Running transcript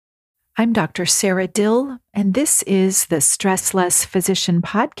I'm Dr. Sarah Dill, and this is the Stress Less Physician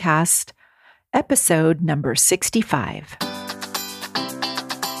Podcast, episode number 65.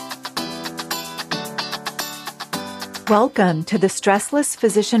 Welcome to the Stress Less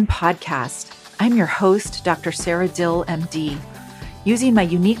Physician Podcast. I'm your host, Dr. Sarah Dill, MD. Using my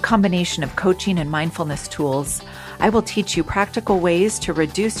unique combination of coaching and mindfulness tools, I will teach you practical ways to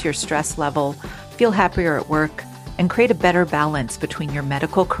reduce your stress level, feel happier at work, and create a better balance between your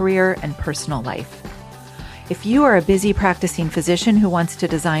medical career and personal life. If you are a busy practicing physician who wants to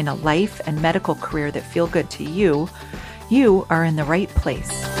design a life and medical career that feel good to you, you are in the right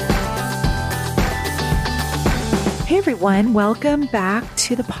place. Hey everyone, welcome back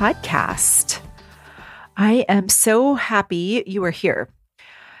to the podcast. I am so happy you are here,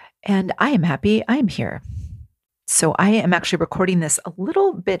 and I am happy I'm here. So I am actually recording this a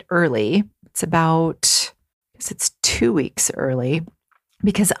little bit early. It's 2 weeks early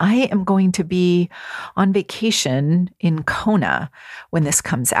because I am going to be on vacation in Kona when this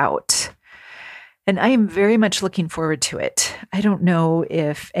comes out. And I am very much looking forward to it. I don't know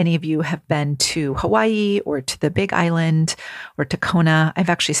if any of you have been to Hawaii or to the Big Island or to Kona. I've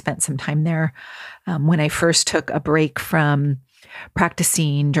actually spent some time there. When I first took a break from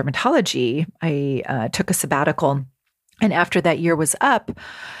practicing dermatology, I took a sabbatical. And after that year was up,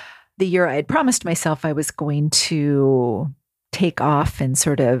 the year I had promised myself I was going to take off and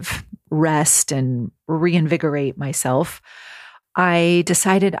sort of rest and reinvigorate myself, I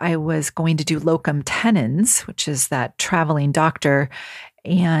decided I was going to do locum tenens, which is that traveling doctor,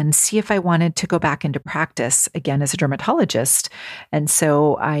 and see if I wanted to go back into practice again as a dermatologist. And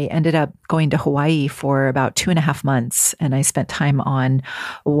so I ended up going to Hawaii for about 2.5 months, and I spent time on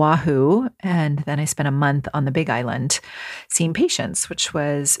Oahu, and then I spent a month on the Big Island seeing patients, which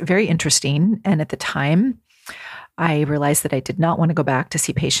was very interesting. And at the time, I realized that I did not want to go back to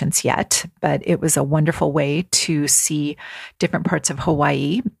see patients yet, but it was a wonderful way to see different parts of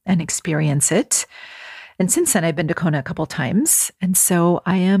Hawaii and experience it. And since then, I've been to Kona a couple times, and so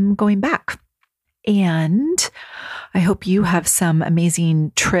I am going back. And I hope you have some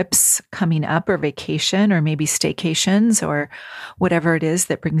amazing trips coming up, or vacation, or maybe staycations, or whatever it is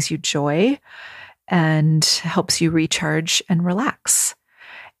that brings you joy and helps you recharge and relax.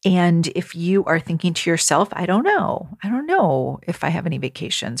 And if you are thinking to yourself, I don't know if I have any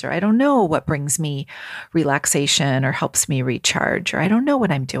vacations, or I don't know what brings me relaxation or helps me recharge, or I don't know what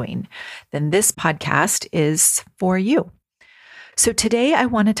I'm doing, then this podcast is for you. So today I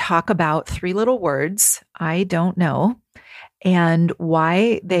want to talk about 3 little words, I don't know, and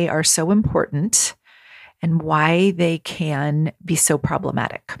why they are so important and why they can be so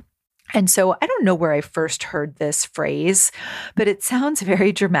problematic. And so I don't know where I first heard this phrase, but it sounds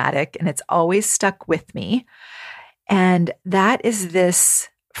very dramatic and it's always stuck with me. And that is this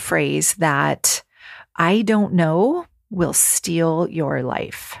phrase that I don't know will steal your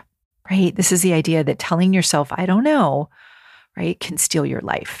life, right? This is the idea that telling yourself, I don't know, right, can steal your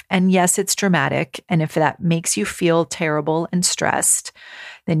life. And yes, it's dramatic. And if that makes you feel terrible and stressed,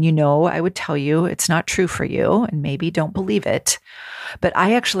 then I would tell you it's not true for you and maybe don't believe it. But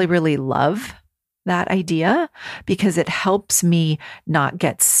I actually really love that idea because it helps me not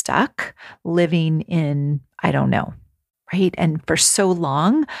get stuck living in, I don't know, right? And for so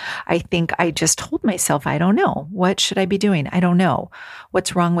long, I think I just told myself, I don't know. What should I be doing? I don't know.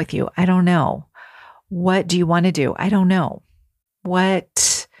 What's wrong with you? I don't know. What do you want to do? I don't know.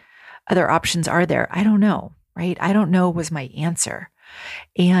 What other options are there? I don't know, right? I don't know was my answer.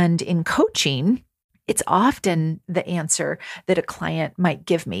 And in coaching, it's often the answer that a client might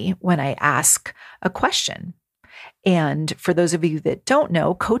give me when I ask a question. And for those of you that don't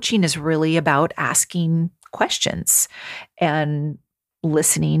know, coaching is really about asking questions and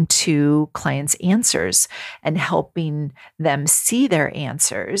listening to clients' answers and helping them see their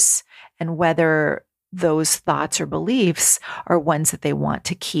answers and whether those thoughts or beliefs are ones that they want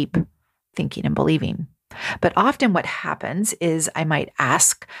to keep thinking and believing. But often what happens is I might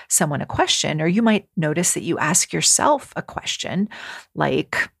ask someone a question, or you might notice that you ask yourself a question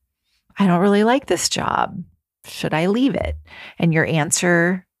like, I don't really like this job. Should I leave it? And your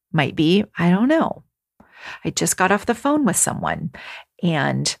answer might be, I don't know. I just got off the phone with someone,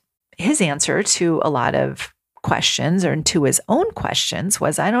 and his answer to a lot of questions, or to his own questions,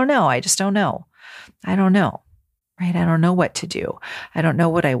 was, I don't know. I just don't know. I don't know, right? I don't know what to do. I don't know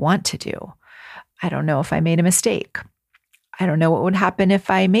what I want to do. I don't know if I made a mistake. I don't know what would happen if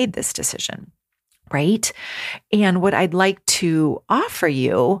I made this decision, right? And what I'd like to offer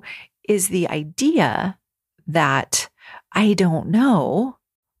you is the idea that I don't know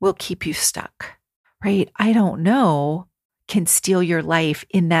will keep you stuck, right? I don't know can steal your life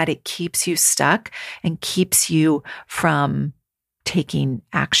in that it keeps you stuck and keeps you from taking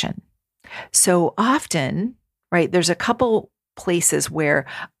action. So often, right, there's a couple places where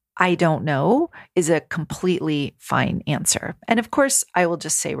I don't know is a completely fine answer. And of course, I will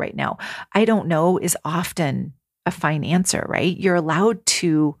just say right now, I don't know is often a fine answer, right? You're allowed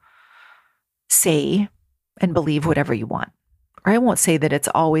to say and believe whatever you want. Or I won't say that it's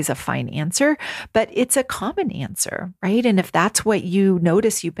always a fine answer, but it's a common answer, right? And if that's what you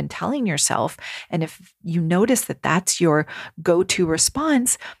notice you've been telling yourself, and if you notice that that's your go-to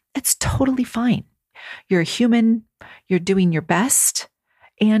response, it's totally fine. You're a human, you're doing your best.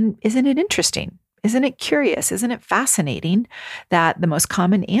 And isn't it interesting? Isn't it curious? Isn't it fascinating that the most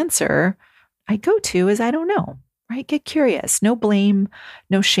common answer I go to is, I don't know, right? Get curious, no blame,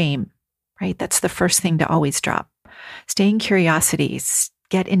 no shame, right? That's the first thing to always drop. Stay in curiosity,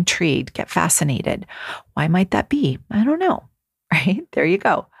 get intrigued, get fascinated. Why might that be? I don't know, right? There you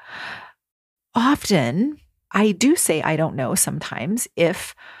go. Often I do say I don't know sometimes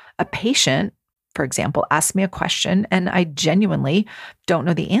if a patient, for example, asks me a question and I genuinely don't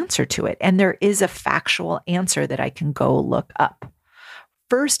know the answer to it. And there is a factual answer that I can go look up.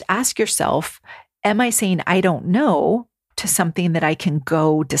 First, ask yourself, am I saying I don't know to something that I can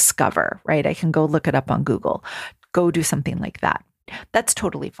go discover, right? I can go look it up on Google, go do something like that. That's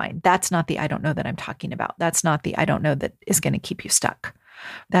totally fine. That's not the I don't know that I'm talking about. That's not the I don't know that is going to keep you stuck.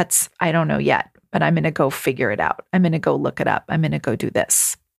 That's I don't know yet, but I'm going to go figure it out. I'm going to go look it up. I'm going to go do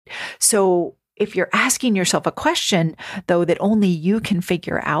this. So if you're asking yourself a question, though, that only you can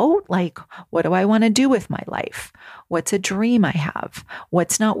figure out, like, what do I want to do with my life? What's a dream I have?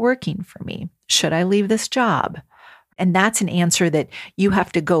 What's not working for me? Should I leave this job? And that's an answer that you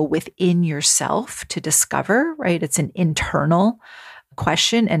have to go within yourself to discover, right? It's an internal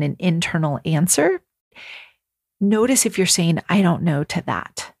question and an internal answer. Notice if you're saying, I don't know to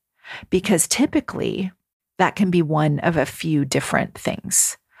that, because typically that can be one of a few different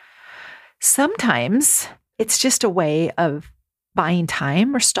things. Sometimes it's just a way of buying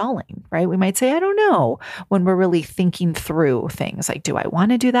time or stalling, right? We might say, I don't know, when we're really thinking through things like, do I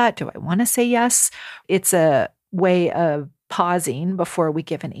want to do that? Do I want to say yes? It's a way of pausing before we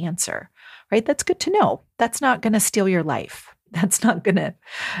give an answer, right? That's good to know. That's not going to steal your life. That's not going to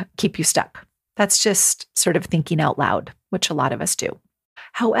keep you stuck. That's just sort of thinking out loud, which a lot of us do.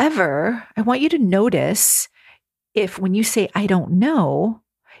 However, I want you to notice if when you say, I don't know,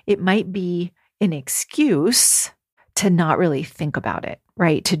 it might be an excuse to not really think about it,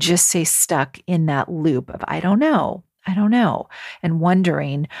 right? To just stay stuck in that loop of, I don't know, and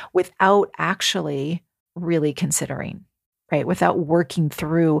wondering without actually really considering, right? Without working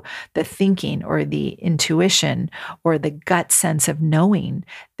through the thinking or the intuition or the gut sense of knowing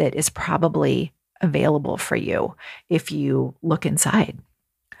that is probably available for you if you look inside.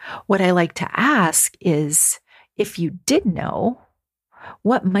 What I like to ask is, if you did know,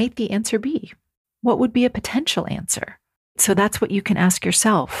 what might the answer be? What would be a potential answer? So that's what you can ask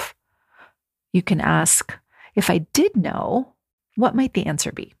yourself. You can ask, if I did know, what might the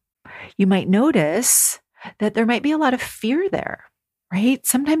answer be? You might notice that there might be a lot of fear there, right?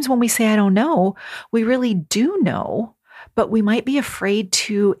 Sometimes when we say, I don't know, we really do know, but we might be afraid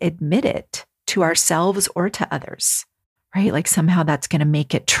to admit it to ourselves or to others, right? Like somehow that's going to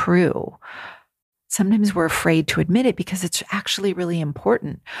make it true. Sometimes we're afraid to admit it because it's actually really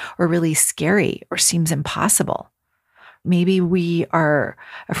important or really scary or seems impossible. Maybe we are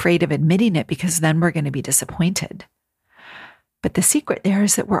afraid of admitting it because then we're going to be disappointed. But the secret there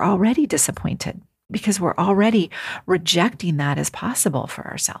is that we're already disappointed because we're already rejecting that as possible for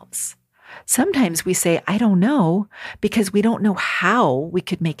ourselves. Sometimes we say, I don't know, because we don't know how we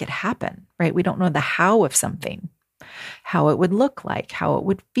could make it happen, right? We don't know the how of something, how it would look like, how it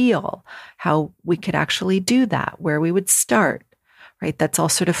would feel, how we could actually do that, where we would start, right? That's all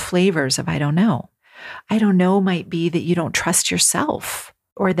sort of flavors of I don't know. I don't know might be that you don't trust yourself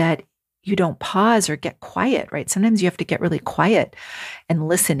or that you don't pause or get quiet, right? Sometimes you have to get really quiet and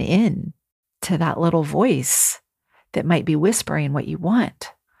listen in to that little voice that might be whispering what you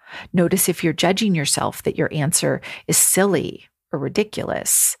want. Notice if you're judging yourself that your answer is silly or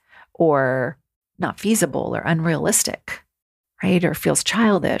ridiculous or not feasible or unrealistic, right? Or feels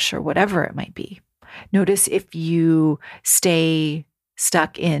childish or whatever it might be. Notice if you stay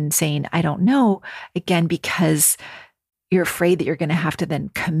stuck in saying, I don't know, again, because you're afraid that you're going to have to then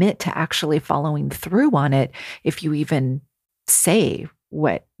commit to actually following through on it if you even say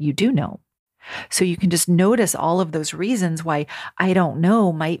what you do know. So you can just notice all of those reasons why I don't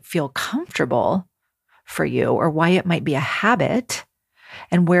know might feel comfortable for you or why it might be a habit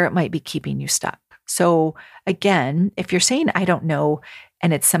and where it might be keeping you stuck. So again, if you're saying, I don't know,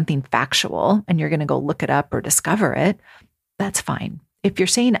 and it's something factual and you're going to go look it up or discover it, that's fine. If you're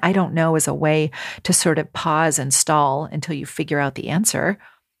saying, I don't know as a way to sort of pause and stall until you figure out the answer,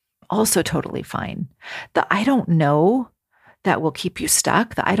 also totally fine. The I don't know that will keep you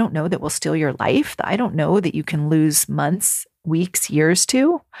stuck, the I don't know that will steal your life, the I don't know that you can lose months, weeks, years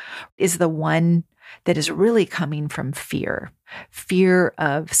to, is the one that is really coming from fear. Fear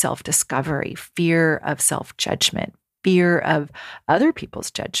of self-discovery, fear of self-judgment, fear of other people's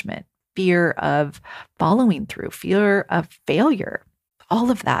judgment, fear of following through, fear of failure,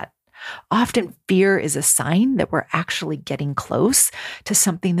 all of that. Often fear is a sign that we're actually getting close to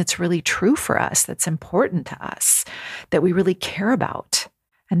something that's really true for us, that's important to us, that we really care about,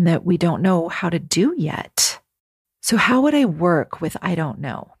 and that we don't know how to do yet. So how would I work with I don't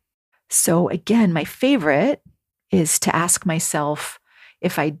know? So again, my favorite is to ask myself,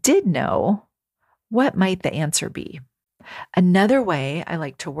 if I did know, what might the answer be? Another way I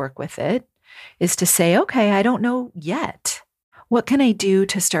like to work with it is to say, okay, I don't know yet. What can I do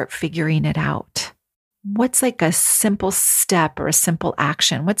to start figuring it out? What's like a simple step or a simple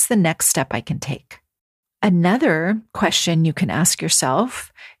action? What's the next step I can take? Another question you can ask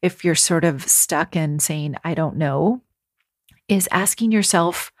yourself if you're sort of stuck in saying, I don't know, is asking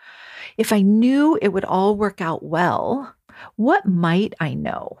yourself, if I knew it would all work out well, what might I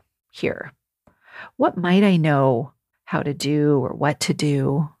know here? What might I know how to do or what to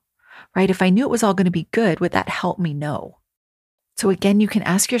do, right? If I knew it was all going to be good, would that help me know? So again, you can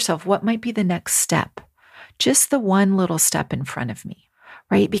ask yourself, what might be the next step? Just the one little step in front of me,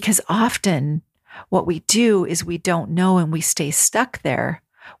 right? Because often what we do is we don't know and we stay stuck there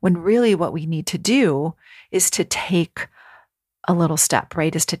when really what we need to do is to take a little step,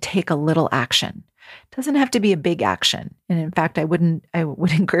 right? Is to take a little action. It doesn't have to be a big action. And in fact, I would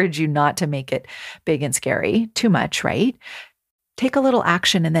encourage you not to make it big and scary too much, right? Take a little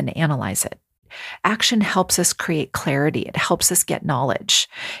action and then analyze it. Action helps us create clarity. It helps us get knowledge.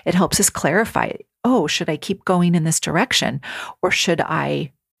 It helps us clarify, oh, should I keep going in this direction or should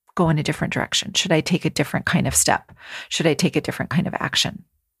I go in a different direction? Should I take a different kind of step? Should I take a different kind of action?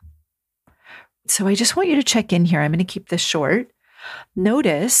 So I just want you to check in here. I'm going to keep this short.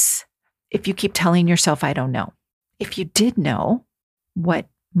 Notice if you keep telling yourself, I don't know. If you did know, what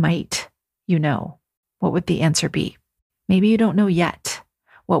might you know? What would the answer be? Maybe you don't know yet.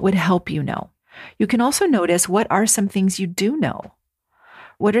 What would help you know? You can also notice what are some things you do know?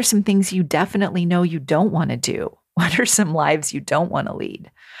 What are some things you definitely know you don't want to do? What are some lives you don't want to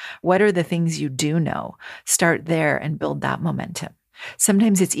lead? What are the things you do know? Start there and build that momentum.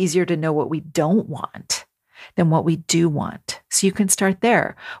 Sometimes it's easier to know what we don't want than what we do want. So you can start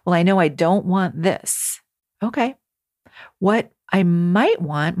there. Well, I know I don't want this. Okay. What I might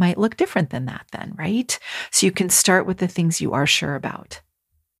want might look different than that then, right? So you can start with the things you are sure about.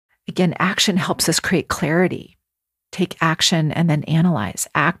 Again, action helps us create clarity. Take action and then analyze.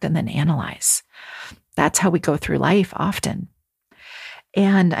 Act and then analyze. That's how we go through life often.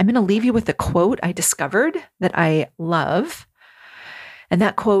 And I'm going to leave you with a quote I discovered that I love. And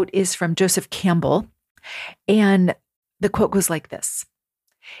that quote is from Joseph Campbell. And the quote goes like this: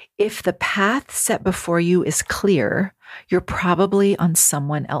 if the path set before you is clear, you're probably on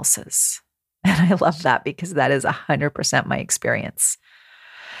someone else's. And I love that because that is 100% my experience.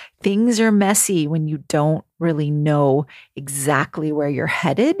 Things are messy when you don't really know exactly where you're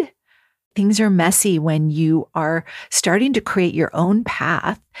headed. Things are messy when you are starting to create your own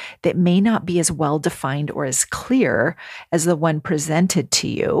path that may not be as well defined or as clear as the one presented to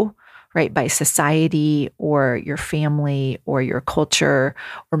you, right, by society or your family or your culture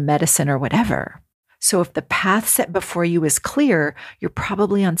or medicine or whatever. So if the path set before you is clear, you're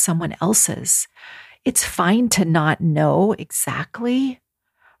probably on someone else's. It's fine to not know exactly,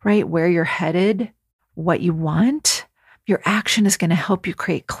 right, where you're headed, what you want. Your action is going to help you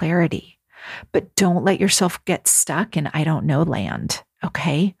create clarity. But don't let yourself get stuck in I don't know land,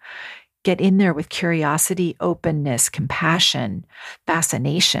 okay? Get in there with curiosity, openness, compassion,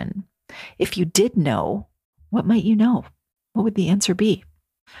 fascination. If you did know, what might you know? What would the answer be?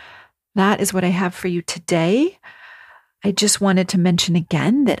 That is what I have for you today. I just wanted to mention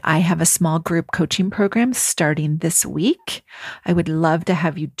again that I have a small group coaching program starting this week. I would love to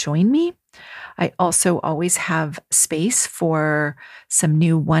have you join me. I also always have space for some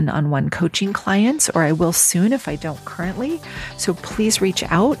new one-on-one coaching clients, or I will soon if I don't currently. So please reach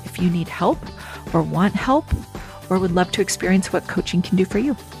out if you need help or want help or would love to experience what coaching can do for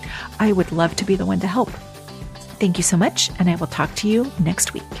you. I would love to be the one to help. Thank you so much, and I will talk to you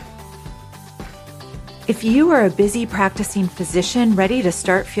next week. If you are a busy practicing physician ready to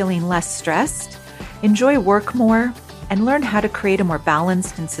start feeling less stressed, Enjoy work more and learn how to create a more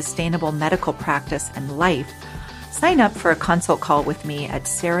balanced and sustainable medical practice and life. Sign up for a consult call with me at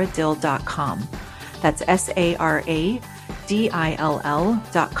sarahdill.com. That's SARADILL.com.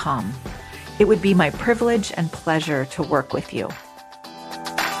 It would be my privilege and pleasure to work with you.